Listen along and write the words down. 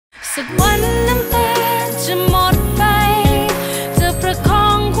สักวันน้ำตาจะหมดไปจะประคอ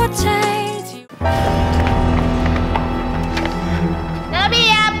งหัวใจระเบี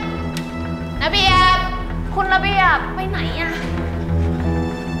ยบคุณระเบียบไปไหนอะ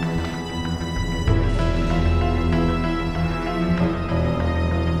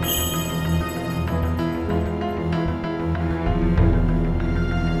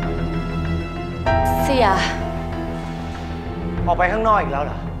เสียออกไปข้างนอกอีกแล้วเ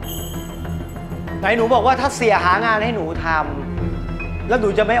หรอไหนหนูบอกว่าถ้าเสียหางานให้หนูทำแล้วหนู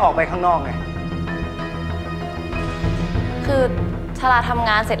จะไม่ออกไปข้างนอกไงคือชลาทำ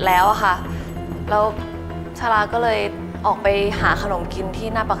งานเสร็จแล้วอะค่ะแล้วชลาก็เลยออกไปหาขนมกินที่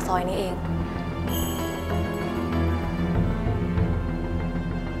หน้าปากซอยนี้เอง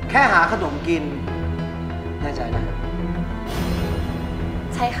แค่หาขนมกินแน่ใจนะ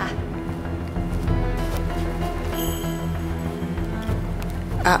ใช่ค่ะ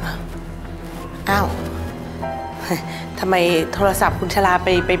อ้าวทำไมโทรศัพท์คุณชลาไ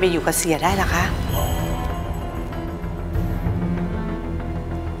ปอยู่กับเสียได้ล่ะคะ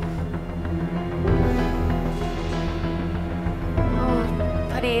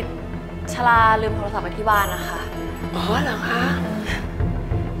พอดีชลาลืมโทรศัพท์ไปที่บ้านนะคะอ๋อเหรอคะ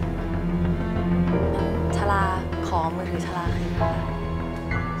ชลาขอมือถือชลาคืนนะคะ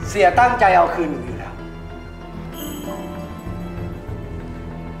เสียตั้งใจเอาคืนหนูอยู่แล้ว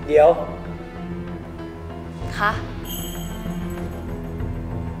เดี๋ยวคะ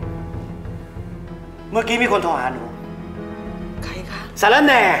เมื่อกี้มีคนโทรหาหนูใครคะสารแ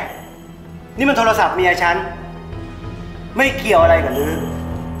หน่นี่มันโทรศัพท์เมียฉันไม่เกี่ยวอะไรกับลือ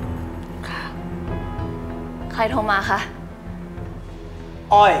ค่ะใครโทรมาคะ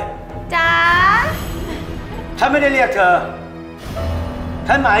อ้อยจ๋าฉันไม่ได้เรียกเธอ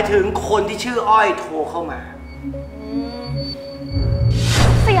ฉันหมายถึงคนที่ชื่ออ้อยโทรเข้ามา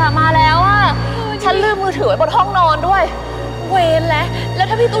เสียมาแล้วอ่ะฉันลืมมือถือไว้บนห้องนอนด้วยเวรแล้ว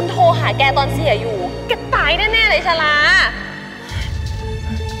ถ้าพี่ตุลโทรหาแกตอนเสียอยู่แกตายแน่ๆเลยชลา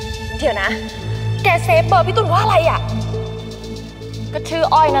เดี๋ยวนะแกเซฟเบอร์พี่ตุลว่าอะไรอ่ะก็ชื่อ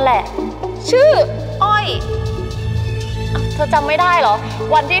อ้อยนั่นแหละชื่ออ้อยเธอจำไม่ได้เหรอ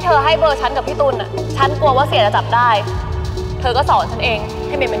วันที่เธอให้เบอร์ฉันกับพี่ตุลอ่ะฉันกลัวว่าเสียจะจับได้เธอก็สอนฉันเองใ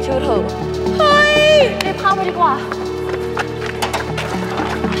ห้เป็นชื่อเธอเฮ้ยรีบเข้าไปดีกว่า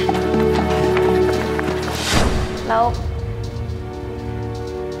แล้ว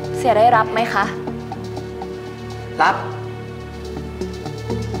เสียได้รับไหมคะรับ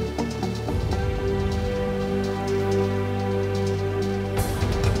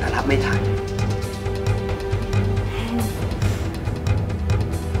แต่รับไม่ทัน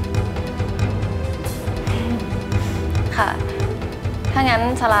ค่ะถ้างั้น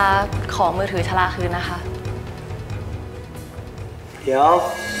ชลาขอมือถือชลาคืนนะคะเดี๋ยว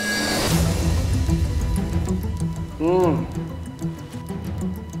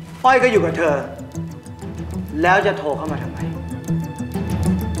อ้อยก็อยู่กับเธอแล้วจะโทรเข้ามาทำไม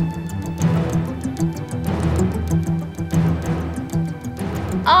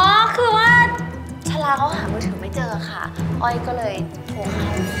อ๋อคือว่าชลาเขาหามือถือไม่เจอค่ะอ้อยก็เลยโทรเข้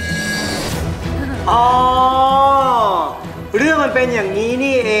าอ๋อเรื่องมันเป็นอย่างนี้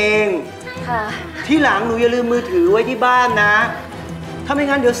นี่เองค่ะที่หลังหนูอย่าลืมมือถือไว้ที่บ้านนะถ้าไม่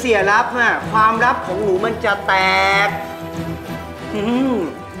งั้นเดี๋ยวเสียรับน่ะความลับของหนูมันจะแตก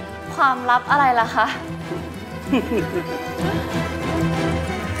ความลับอะไรล่ะคะ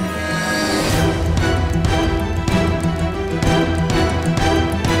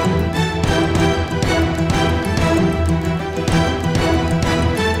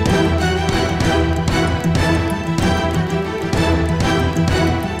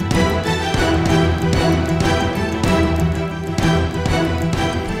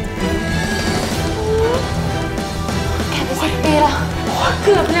เ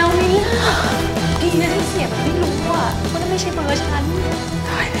กือบแล้วนี่ดีนะที่เสียมันไม่รู้ว่านั่นไม่ใช่เบอร์ฉันต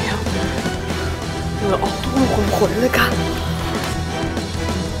ายแล้วเหงื่อออกทุกรูขุมขนเลยกัน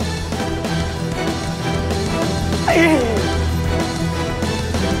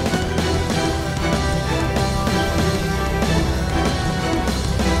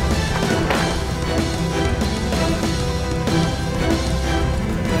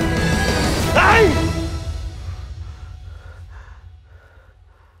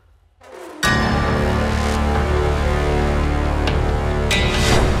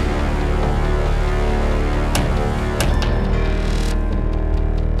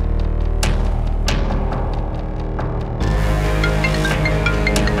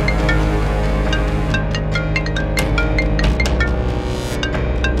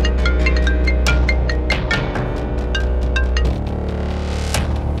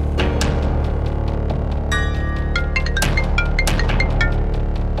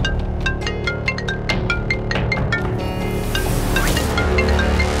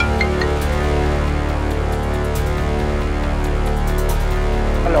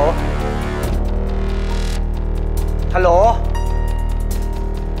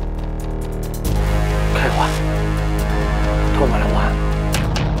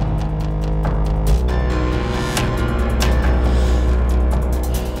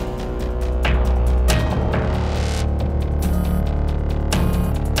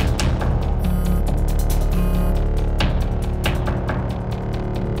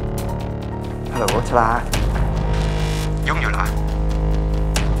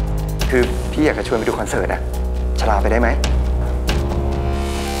คือพี่อยากจะชวนไปดูคอนเสิร์ตอะชลาไปได้ไหม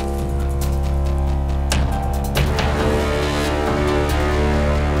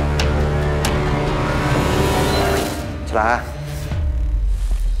ชลา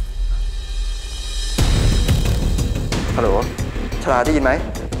ฮัลโหลชลาได้ยินไหม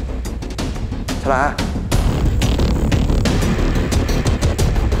ชลา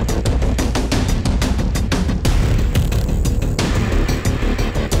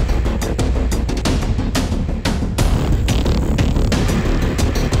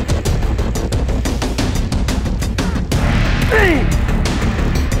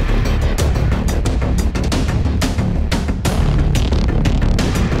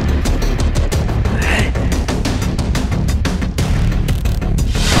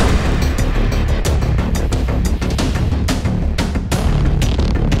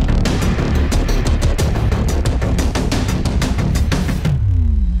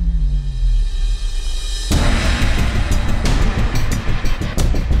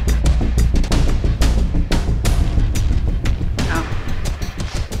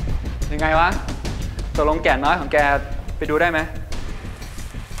ยังไงวะตกลงแก่น้อยของแกไปดูได้ไหม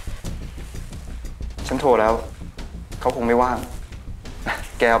ฉันโทรแล้วเขาคงไม่ว่าง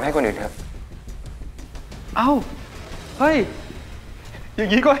แกเอาไปให้คนอื่นเถอะเอ้าเฮ้ยอย่า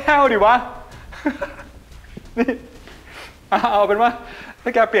งนี้ก็แห้วดิวะนี่เอาเป็นว่าถ้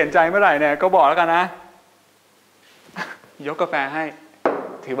าแกเปลี่ยนใจเมื่อไหร่เนี่ยก็บอกแล้วกันนะยกกาแฟให้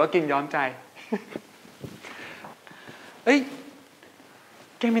ถือว่ากินย้อมใจเอ้ย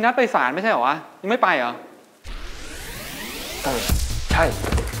แกมีนัดไปศาลไม่ใช่เหรอวะยังไม่ไปเหรอใช่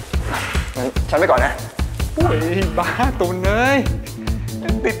งั้นฉันไปก่อนนะโอ้ยบ้าตุนเลย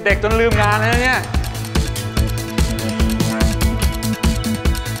ติดเด็กจนลืมงานแล้วเนี่ย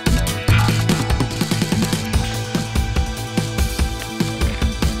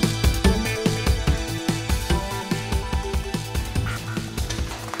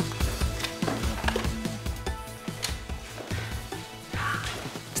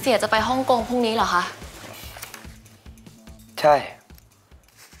เสียจะไปฮ่องกงพรุ่งนี้เหรอคะใช่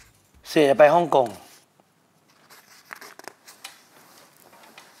เสียจะไปฮ่องกง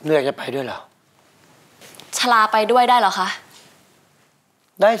เลือกจะไปด้วยเหรอชลาไปด้วยได้เหรอคะ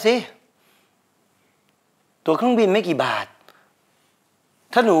ได้สิตั๋วเครื่องบินไม่กี่บาท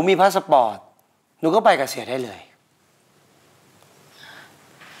ถ้าหนูมีพาสปอร์ตหนูก็ไปกับเสียได้เลย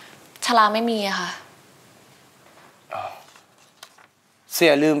ชลาไม่มีอะค่ะเ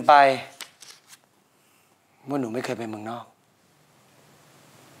สียลืมไปว่าหนูไม่เคยไปเมืองนอก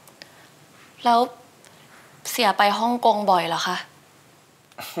แล้วเสียไปฮ่องกงบ่อยเหรอคะ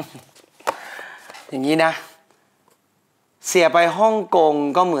อย่างนี้นะเสียไปฮ่องกง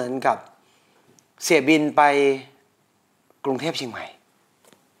ก็เหมือนกับเสียบินไปกรุงเทพเชียงใหม่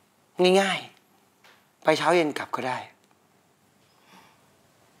ง่ายๆไปเช้าเย็นกลับก็ได้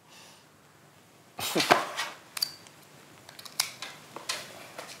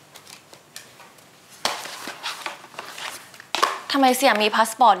ทำไมเสียมีพาส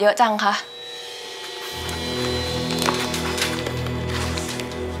ปอร์ตเยอะจังคะ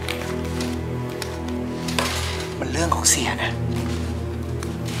มันเรื่องของเสียนะ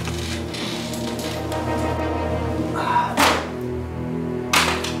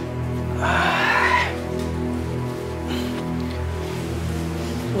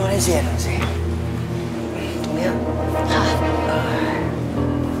นวดให้เสียหน่อยสิตรงเนี้ยค่ะ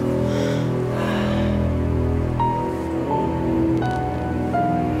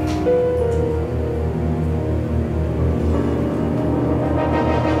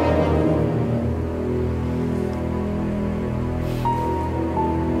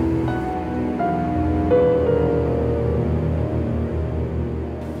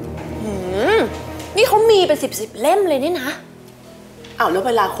นี่เขามีเป็นสิบเล่มเลยนี่นะอ้าวแล้วเ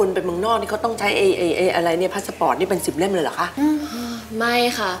วลาคนไปเมืองนอกนี่เขาต้องใช้อะไรเนี่ยพาสปอร์ตนี่เป็น10 เล่มเลยเหรอคะไม่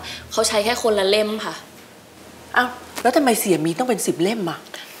ค่ะเขาใช้แค่คนละเล่มค่ะอ้าวแล้วทำไมเสียมีต้องเป็น10 เล่มอ่ะ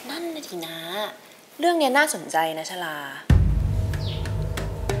นั่นนะทีนะเรื่องนี้น่าสนใจนะชลา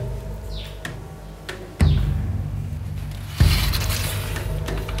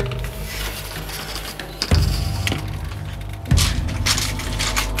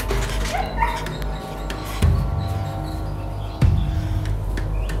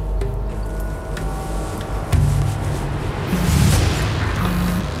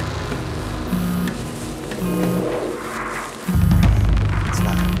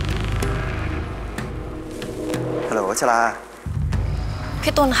ฮัลโหลชลา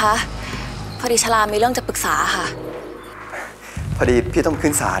พี่ตุลคะพอดีชลามีเรื่องจะปรึกษาค่ะพอดีพี่ต้อง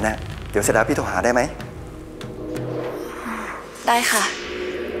ขึ้นศาลนะเดี๋ยวเสร็จแล้วพี่โทรหาได้ไหมได้ค่ะ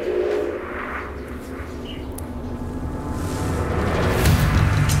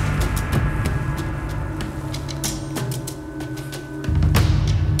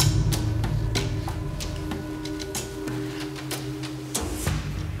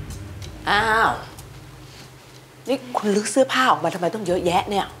อ้าวนี่คุณลึกเสื้อผ้าออกมาทำไมต้องเยอะแยะ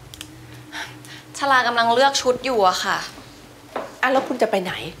เนี่ยชลากำลังเลือกชุดอยู่อะค่ะแล้วคุณจะไปไ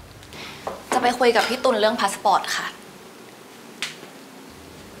หนจะไปคุยกับพี่ตุลเรื่องพาสปอร์ตค่ะ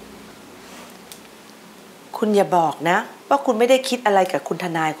คุณอย่าบอกนะว่าคุณไม่ได้คิดอะไรกับคุณท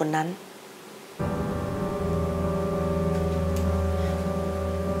นายคนนั้น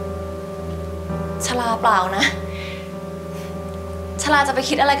ชลาเปล่านะชลาจะไป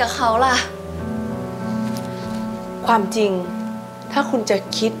คิดอะไรกับเขาล่ะความจริงถ้าคุณจะ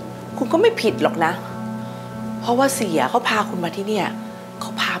คิดคุณก็ไม่ผิดหรอกนะเพราะว่าเสียเขาพาคุณมาที่เนี่ยเข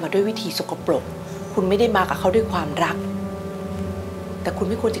าพามาด้วยวิธีสกปรกคุณไม่ได้มากับเขาด้วยความรักแต่คุณ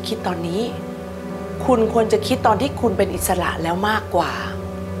ไม่ควรจะคิดตอนนี้คุณควรจะคิดตอนที่คุณเป็นอิสระแล้วมากกว่า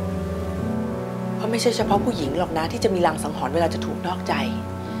เพราะไม่ใช่เฉพาะผู้หญิงหรอกนะที่จะมีลางสังหรณ์เวลาจะถูกนอกใจ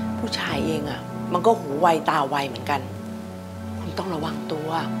ผู้ชายเองอะมันก็หูไวตาไวเหมือนกันคุณต้องระวังตัว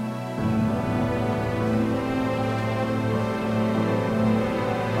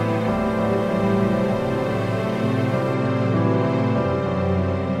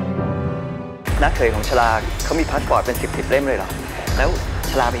น้าเขยของชลาเขามีพาสปอร์ตเป็น10เล่มเลยเหรอแล้ว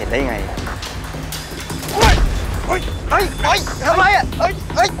ชลาไปเห็นได้ยังไงทำไรอ่ะ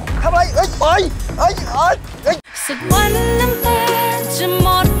ทำไรสักวันน้ำตาจะหม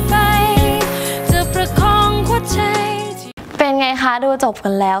ดไปจะประคองหัวใจเป็นไงคะดูจบกั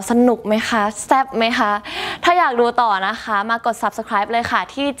นแล้วสนุกไหมคะแซ่บไหมคะถ้าอยากดูต่อนะคะมากด subscribe เลยค่ะ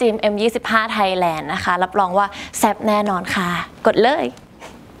ที่จิม M25 Thailand นะคะรับรองว่าแซ่บแน่นอนค่ะกดเลย